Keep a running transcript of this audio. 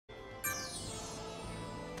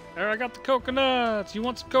There, I got the coconuts! You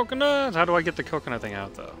want some coconuts? How do I get the coconut thing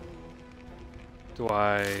out, though? Do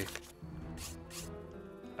I...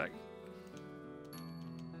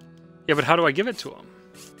 Yeah, but how do I give it to him?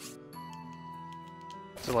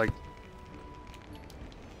 So, like...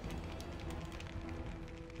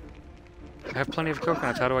 I have plenty of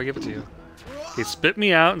coconuts, how do I give it to you? Okay, spit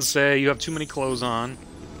me out and say you have too many clothes on.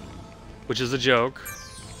 Which is a joke.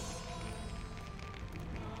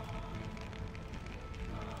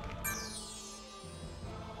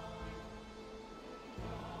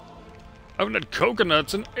 I haven't had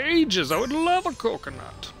coconuts in ages. I would love a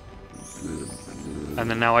coconut. And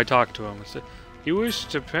then now I talk to him and say, you wish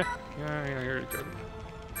to pay... Yeah, here you go.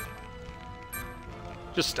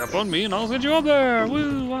 Just step on me and I'll send you up there.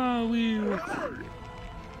 Woo, wow, woo.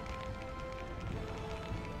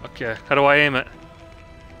 Okay, how do I aim it?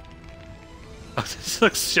 Oh, this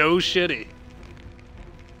looks so shitty.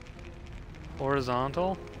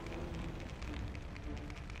 Horizontal?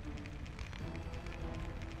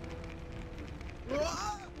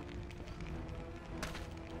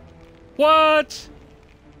 What?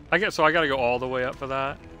 I gotta go all the way up for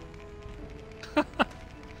that.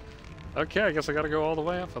 Okay, I guess I gotta go all the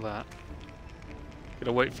way up for that.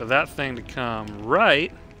 Gotta wait for that thing to come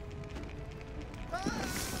right.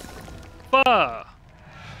 Fa!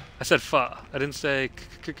 I said fa. I didn't say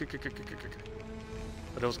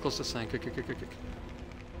but I was close to saying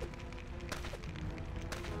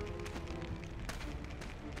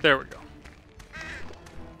There we go.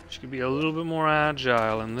 She could be a little bit more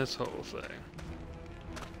agile in this whole thing.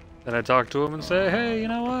 Then I talk to him and say, hey, you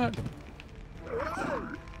know what?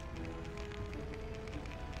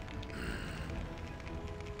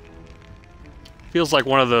 Feels like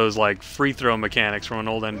one of those like free throw mechanics from an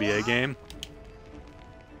old NBA game.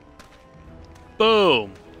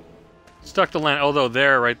 Boom! Stuck the land. Although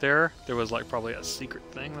right there was like probably a secret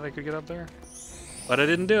thing that I could get up there. But I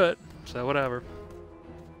didn't do it, so whatever.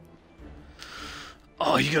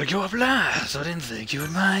 Oh, you gotta go up last. I didn't think you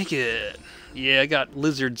would make it. Yeah, I got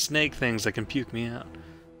lizard snake things that can puke me out.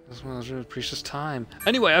 This was a precious time.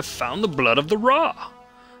 Anyway, I found the blood of the Ra.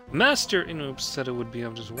 Master Inup said it would be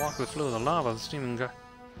able to just walk the flow of the lava. The steaming guy.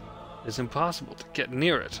 It's impossible to get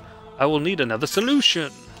near it. I will need another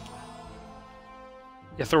solution.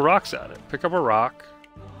 Yeah, throw rocks at it. Pick up a rock.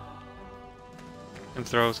 And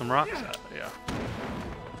throw some rocks at it, yeah.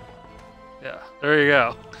 Yeah, there you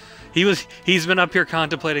go. He's been up here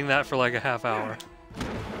contemplating that for like a half hour.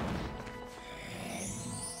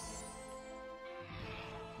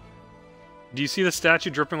 Do you see the statue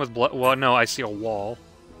dripping with blood? Well, no, I see a wall.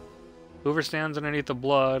 Whoever stands underneath the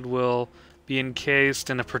blood will be encased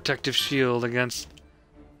in a protective shield against...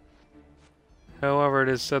 However, it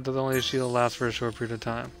is said that only a shield lasts for a short period of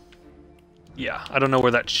time. Yeah, I don't know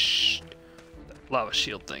where that lava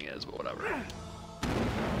shield thing is, but whatever.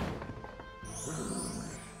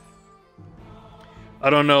 I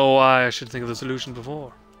don't know why I should think of the solution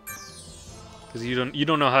before. Because you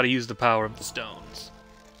don't know how to use the power of the stones.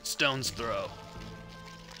 Stones throw.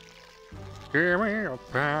 Give me a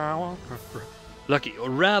power. Lucky, or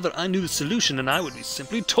rather, I knew the solution and I would be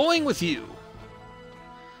simply toying with you.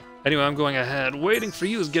 Anyway, I'm going ahead. Waiting for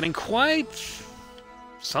you is getting quite...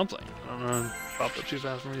 something. I don't know. Popped up too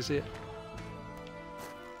fast for me to see it.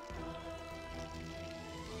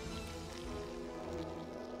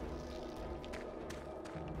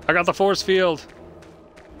 I got the force field.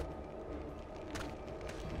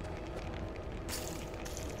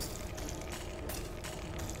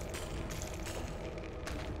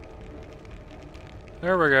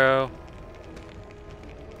 There we go.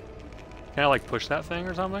 Can I like push that thing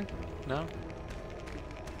or something? No?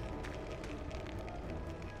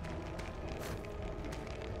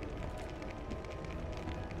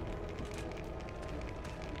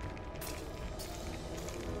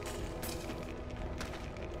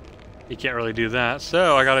 You can't really do that,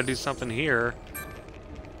 so I gotta do something here.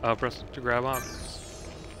 Press to grab objects.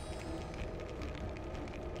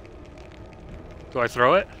 Do I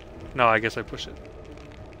throw it? No, I guess I push it.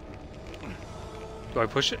 Do I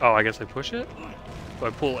push it? Oh, I guess I push it? Do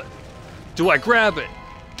I pull it? Do I grab it?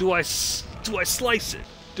 Do I slice it?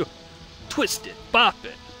 Do I twist it? Bop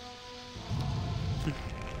it?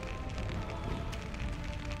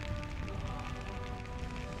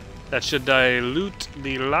 That should dilute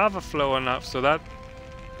the lava flow enough so that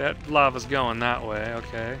lava's going that way,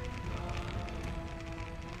 okay.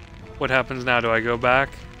 What happens now? Do I go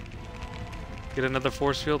back? Get another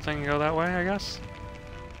force field thing and go that way, I guess?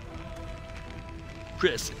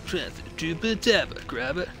 Press it,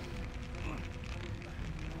 grab it.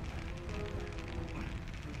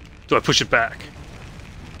 Do I push it back?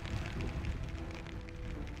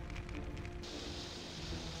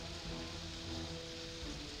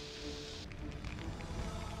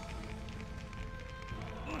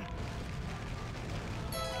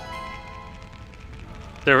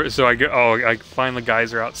 There, so I get. Oh, I find the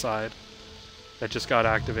geyser outside. That just got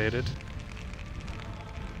activated.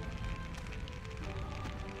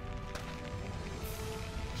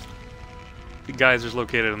 The geyser's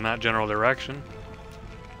located in that general direction.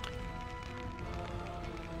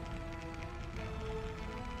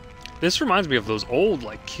 This reminds me of those old,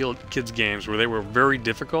 like, kids games where they were very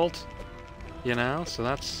difficult. You know? So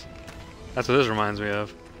that's what this reminds me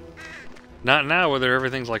of. Not now, where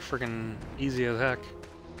everything's, like, freaking easy as heck.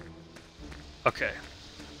 Okay.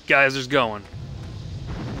 Geyser's going.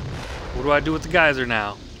 What do I do with the geyser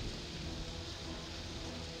now?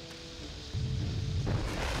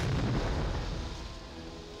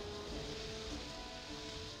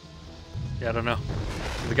 Yeah, I don't know.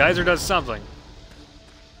 The geyser does something.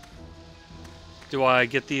 Do I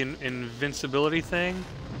get the invincibility thing?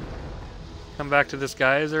 Come back to this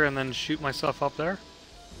geyser and then shoot myself up there?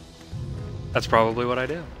 That's probably what I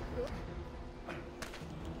do.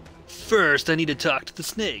 First, I need to talk to the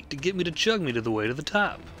snake to get me to chug me to the way to the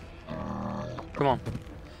top. Come on.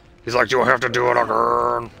 He's like, do I have to do it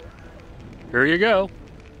again? Here you go.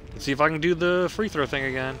 Let's see if I can do the free throw thing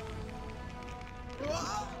again.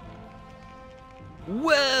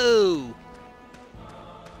 Whoa!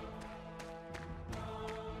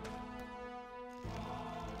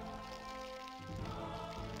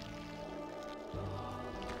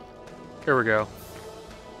 Here we go.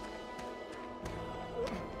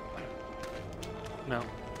 No.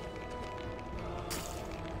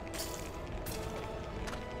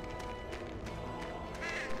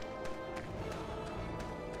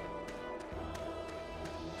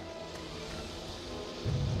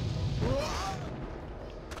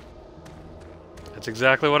 That's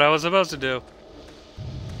exactly what I was supposed to do.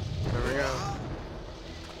 There we go.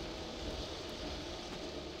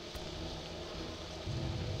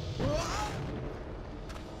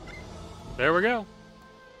 There we go.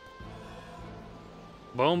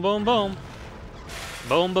 Boom, boom, boom.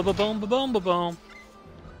 Boom, boom, boom, boom, boom, boom, boom.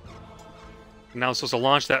 Now I'm supposed to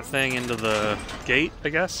launch that thing into the gate, I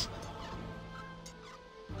guess.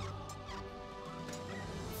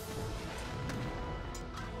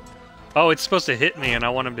 Oh, it's supposed to hit me, and I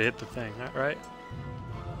want him to hit the thing, right?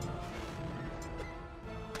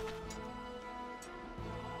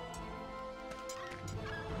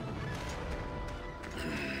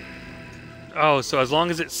 Oh, so as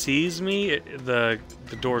long as it sees me, the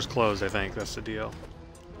door's closed, I think. That's the deal.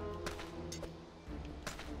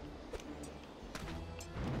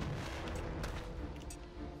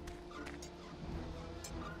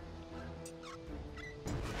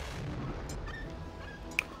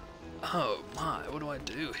 Oh my, what do I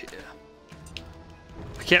do here?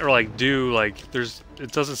 I can't really do, like,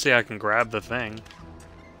 it doesn't say I can grab the thing.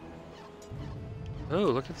 Oh,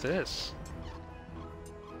 look at this.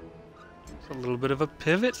 A little bit of a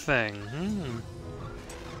pivot thing.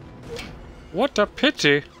 What a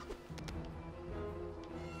pity.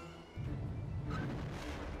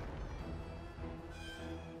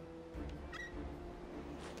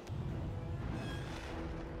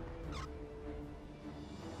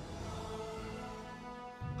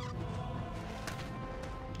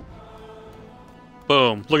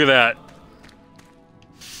 Boom. Look at that.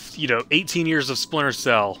 You know, 18 years of Splinter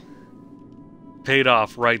Cell. Paid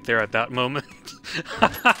off right there at that moment.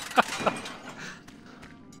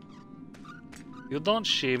 You don't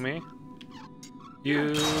see me.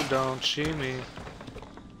 You don't see me.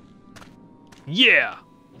 Yeah!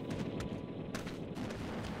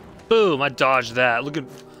 Boom! I dodged that. Look at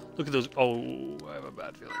those. Oh, I have a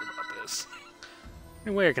bad feeling about this.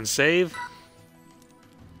 Any way I can save?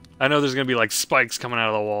 I know there's gonna be like spikes coming out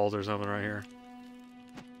of the walls or something right here.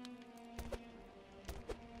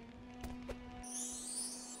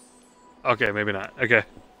 Okay, maybe not. Okay.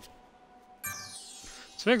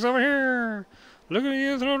 Sphinx over here! Look at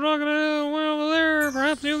you, throw a rock at a wall over there!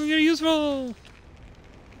 Perhaps you can get useful!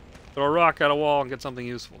 Throw a rock at a wall and get something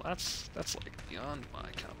useful. That's like beyond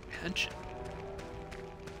my comprehension.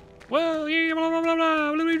 Whoa! Yeah, blah, blah, blah,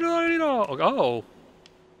 blah, blah, blah, blah. Oh!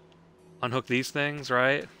 Unhook these things,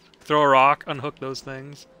 right? Throw a rock, unhook those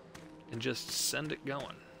things, and just send it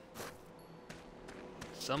going.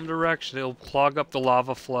 Some direction, it'll clog up the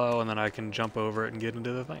lava flow, and then I can jump over it and get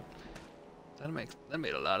into the thing. That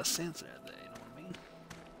made a lot of sense there, you know what I mean?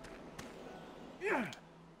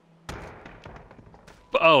 Yeah.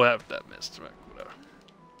 But, oh, that missed. Right, whatever.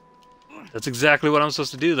 That's exactly what I'm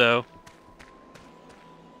supposed to do, though.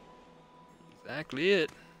 Exactly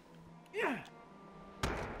it. Yeah.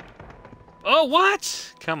 Oh,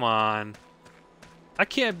 what? Come on. I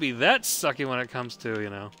can't be that sucky when it comes to,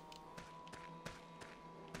 you know.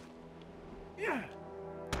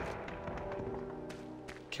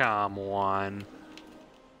 Come on.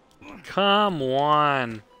 Come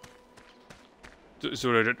on.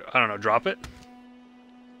 So I don't know, drop it?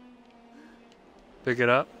 Pick it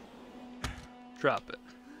up? Drop it.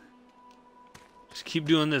 Just keep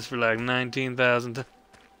doing this for like 19,000 times.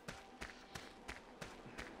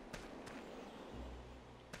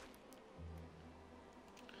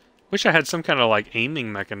 Wish I had some kind of like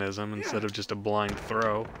aiming mechanism instead of just a blind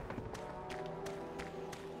throw.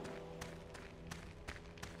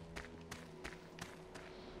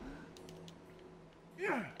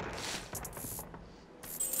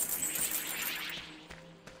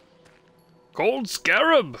 Gold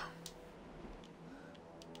scarab!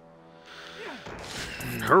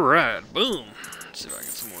 Alright, boom! Let's see if I can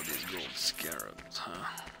get some more of these gold scarabs,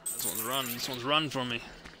 huh? This one's run for me.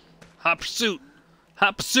 Hot pursuit!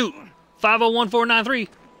 Hot pursuit! 501493!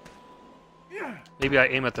 Maybe I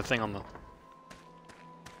aim at the thing on the...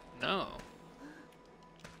 No.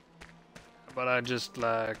 How about I just,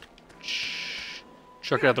 like...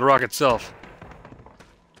 chuck it at the rock itself?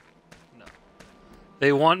 No.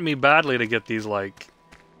 They want me badly to get these, like...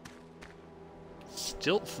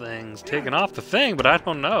 stilt things taken off the thing, but I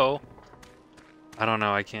don't know. I don't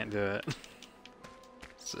know, I can't do it.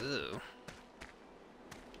 So...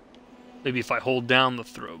 maybe if I hold down the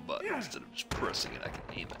throw button instead of just pressing it, I can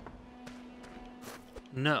aim it.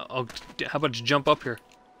 No. Oh, how about you jump up here?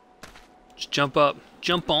 Just jump up.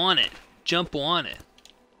 Jump on it. Jump on it.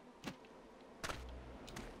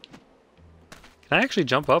 Can I actually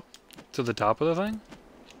jump up to the top of the thing?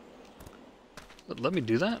 Let me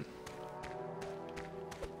do that?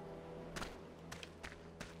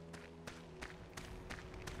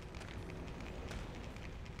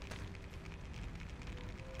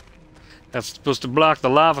 That's supposed to block the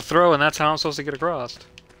lava throw, and that's how I'm supposed to get across.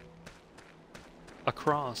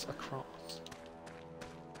 Across.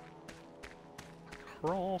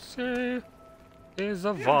 Across is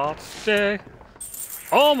a vast day.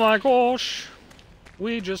 Oh my gosh!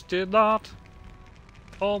 We just did that.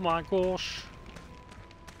 Oh my gosh.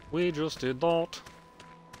 We just did that.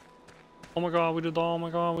 Oh my god, we did that. Oh my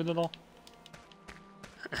god, we did that.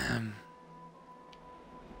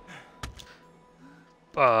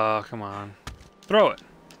 Come on. Throw it.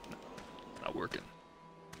 No, it's not working.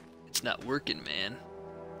 It's not working, man.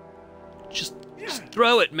 Just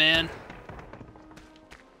throw it, man.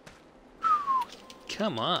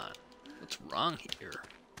 Come on. What's wrong here?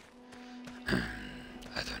 I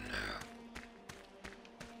don't know.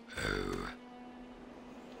 Oh.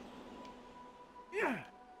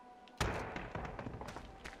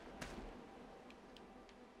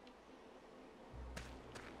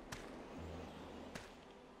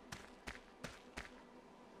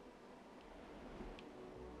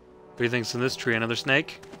 What do you think's in this tree? Another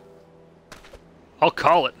snake? I'll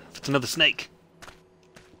call it if it's another snake.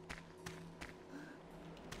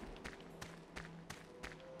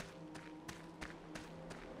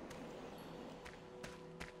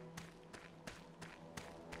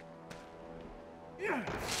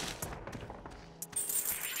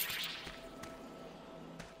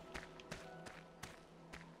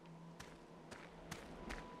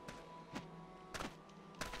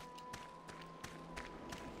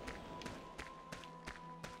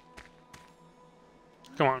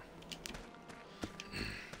 Come on.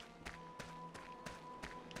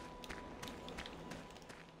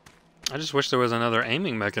 I just wish there was another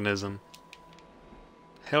aiming mechanism.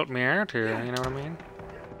 Help me out here, you know what I mean?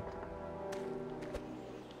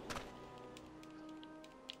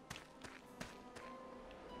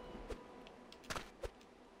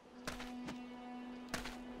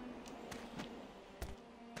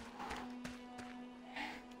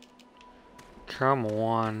 Come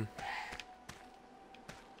on.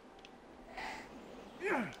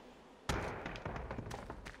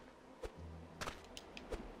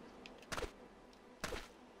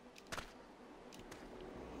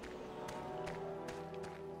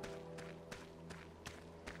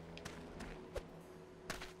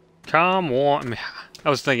 Come on. I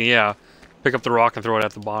was thinking, yeah, pick up the rock and throw it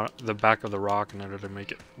at the bottom, the back of the rock in order to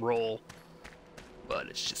make it roll. But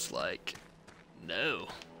it's just like, no,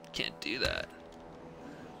 can't do that.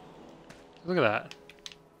 Look at that.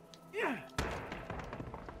 Yeah.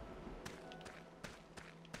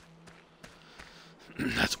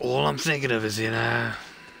 That's all I'm thinking of is, you know.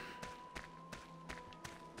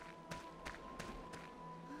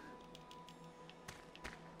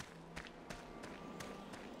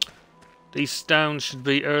 These stones should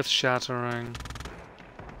be earth-shattering.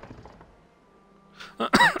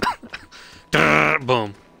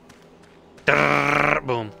 Boom.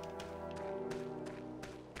 Boom.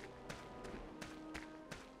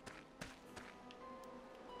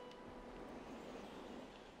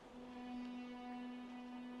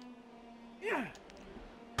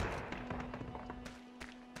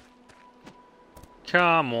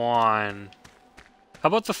 Come on. How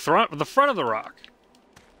about the front of the rock?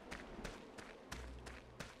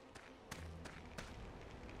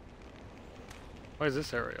 Why is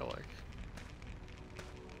this area like?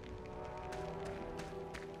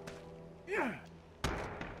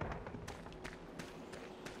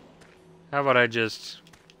 How about I just...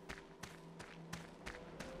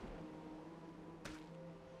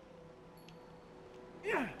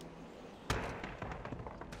 It's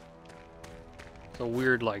a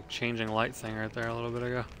weird, like, changing light thing right there a little bit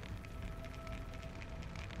ago.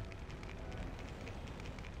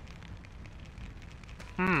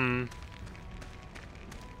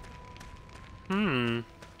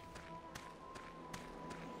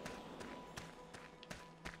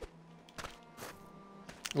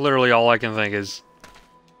 Literally all I can think is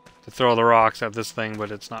to throw the rocks at this thing,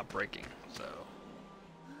 but it's not breaking, so...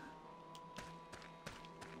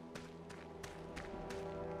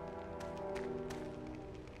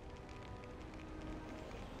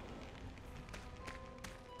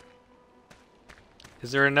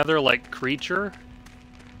 Is there another, like, creature?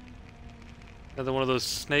 Another one of those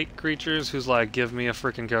snake creatures who's like, give me a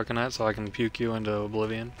freaking coconut so I can puke you into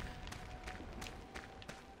oblivion?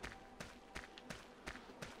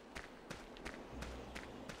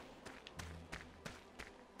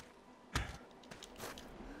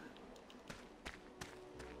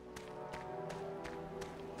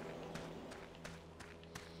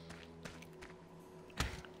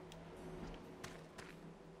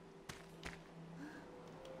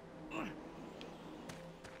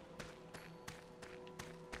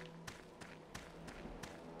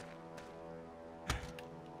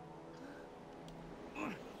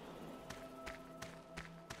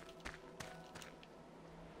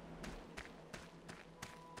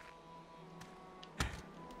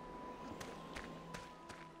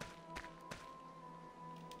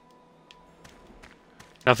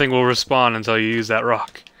 Nothing will respawn until you use that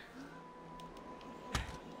rock.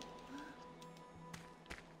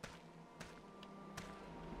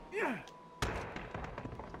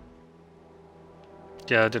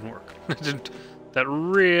 Yeah, it didn't work. That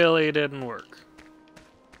really didn't work.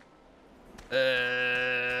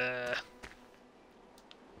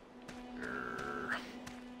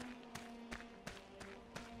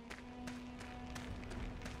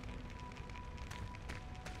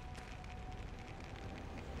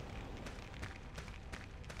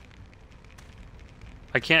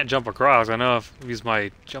 I can't jump across. I know because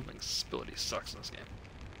my jumping ability sucks in this game.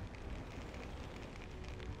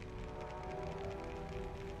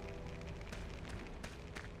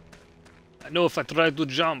 I know if I try to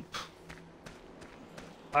jump,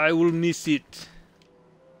 I will miss it.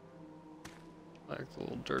 Like the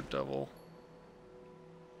little dirt devil.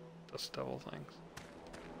 Dust devil things.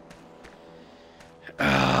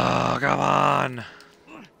 Oh, come on!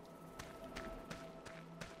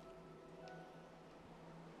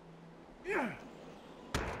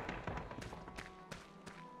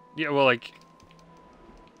 Yeah, well, like...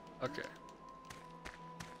 Okay.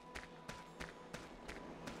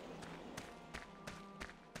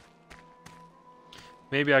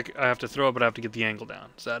 Maybe I have to throw it, but I have to get the angle down.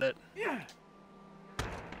 Is that it? Yeah.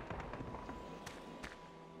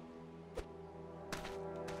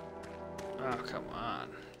 Oh, come on.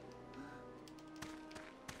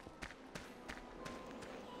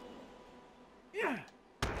 Yeah.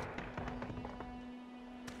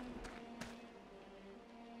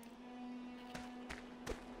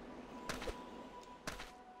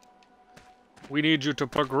 We need you to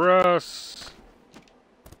progress.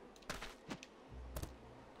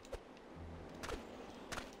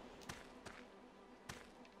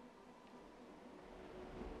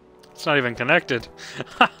 It's not even connected.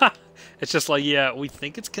 It's just like, yeah, we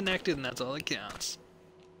think it's connected and that's all that counts.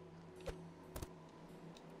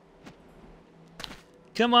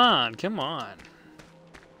 Come on, come on.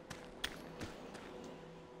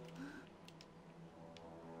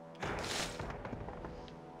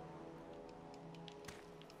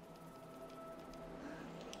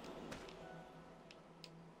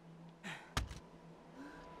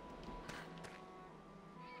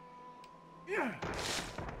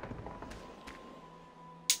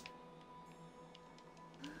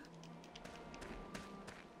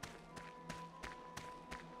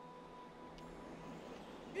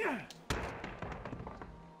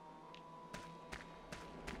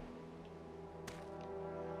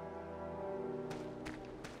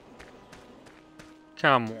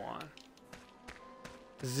 Come on.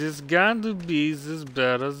 This got to be this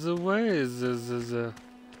better the way. There's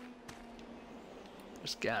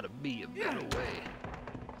gotta be a better way.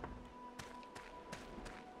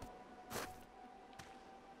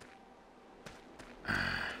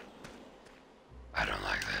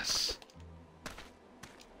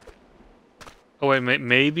 Oh wait,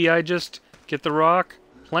 maybe I just get the rock,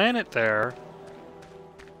 plant it there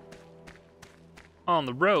on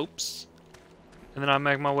the ropes, and then I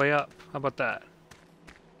make my way up. How about that?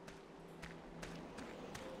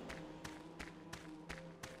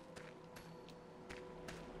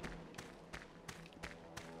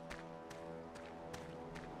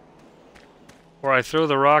 Or I throw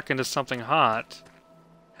the rock into something hot,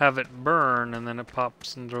 have it burn, and then it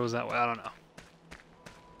pops and throws that way. I don't know.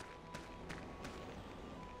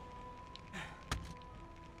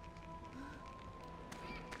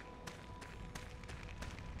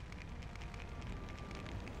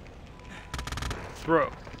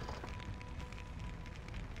 Throw.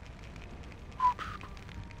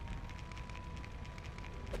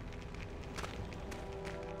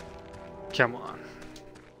 Come on.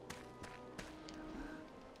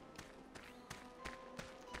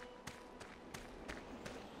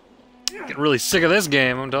 Getting really sick of this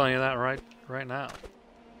game, I'm telling you that right now.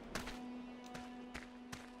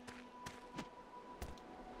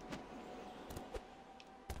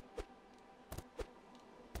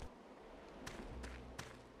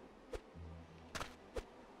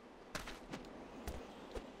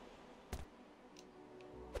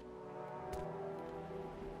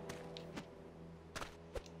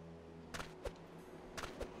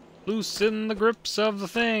 Loosen the grips of the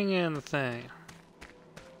thing and the thing.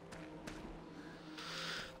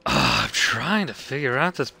 I'm trying to figure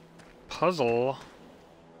out this puzzle.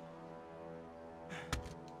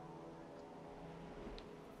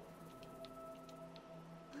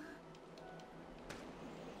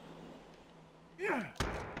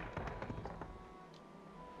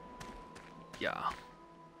 Yeah.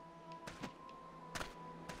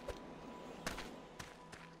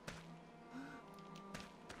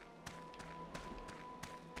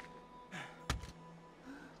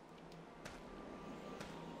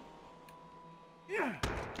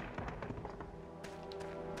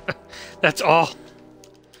 That's all.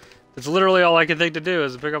 That's literally all I can think to do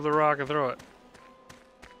is pick up the rock and throw it.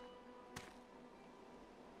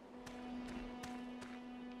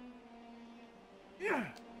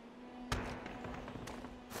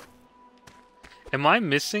 Am I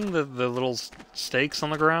missing the little stakes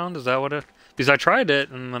on the ground? Is that what it... Because I tried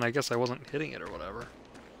it, and then I guess I wasn't hitting it or whatever.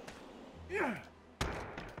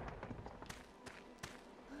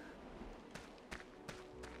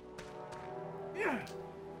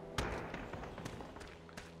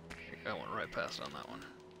 I went right past on that one.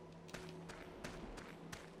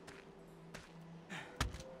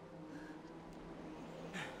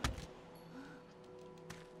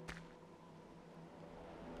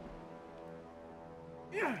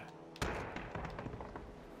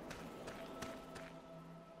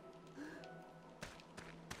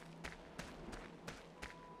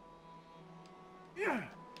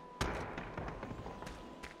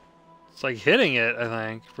 It's like hitting it, I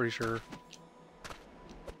think. Pretty sure.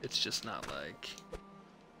 It's just not like...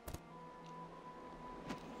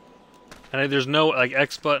 And there's no like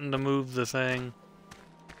X button to move the thing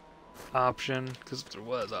option, because if there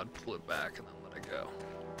was, I'd pull it back and then let it go.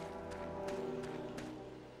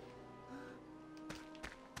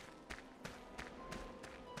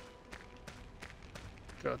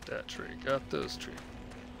 Got that tree, got those trees.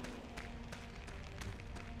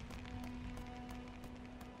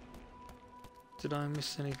 Did I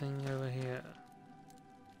miss anything over here?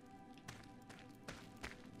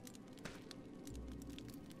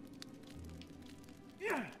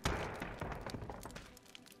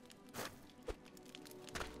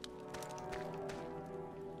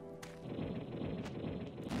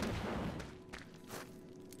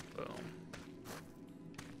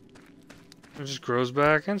 It just grows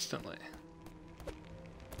back instantly.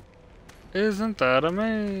 Isn't that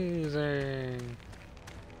amazing?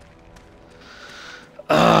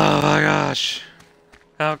 Oh my gosh.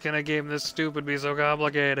 How can a game this stupid be so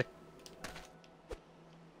complicated?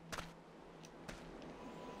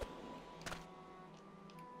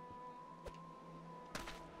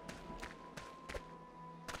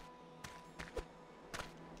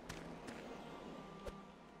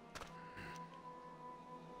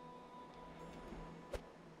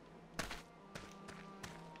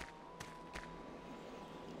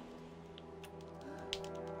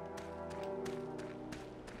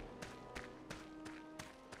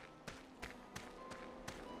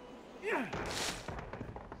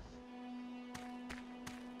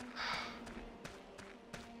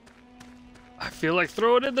 I feel like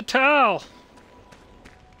throwing in the towel. Is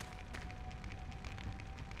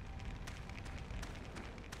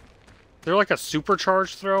there like a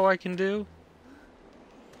supercharged throw I can do?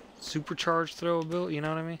 Supercharged throw ability, you know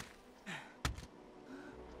what I mean?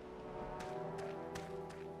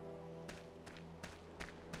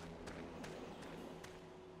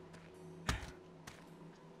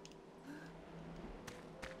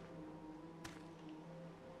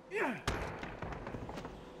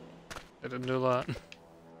 didn't do a lot.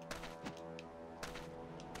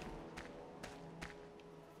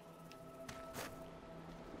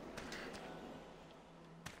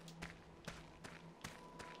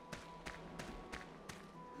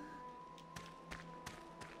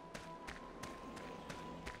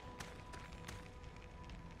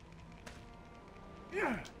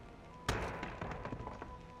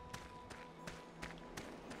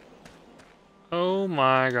 Oh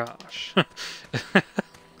my gosh. I've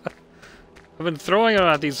been throwing them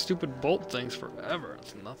at these stupid bolt things forever.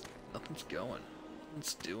 It's nothing's going.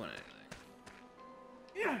 Nothing's doing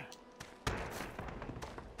anything.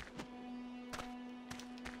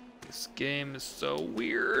 This game is so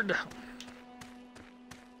weird.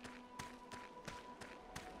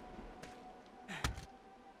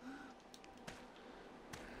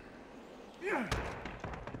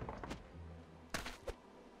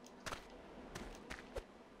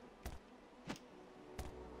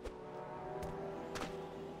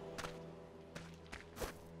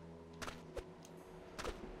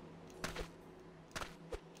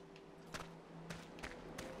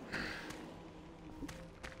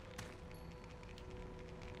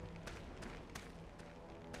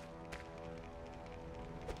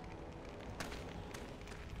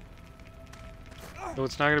 No,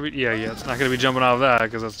 it's not gonna be. Yeah, it's not gonna be jumping off that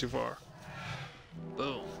because that's too far.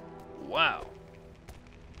 Boom! Wow.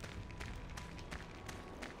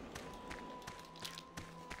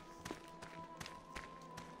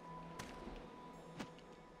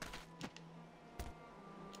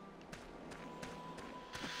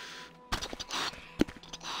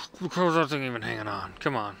 How's that thing even hanging on?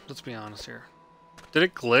 Come on, let's be honest here. Did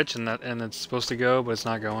it glitch and it's supposed to go, but it's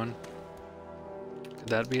not going? Could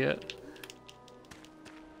that be it?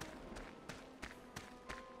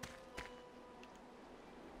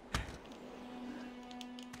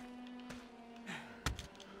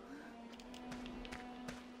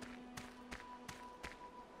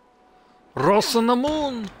 Ross on the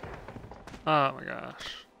moon! Oh my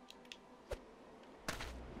gosh.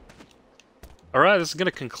 Alright, this is going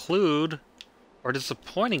to conclude our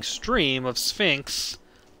disappointing stream of Sphinx,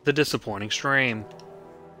 the disappointing stream.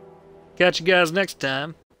 Catch you guys next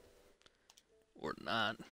time. Or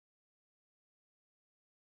not.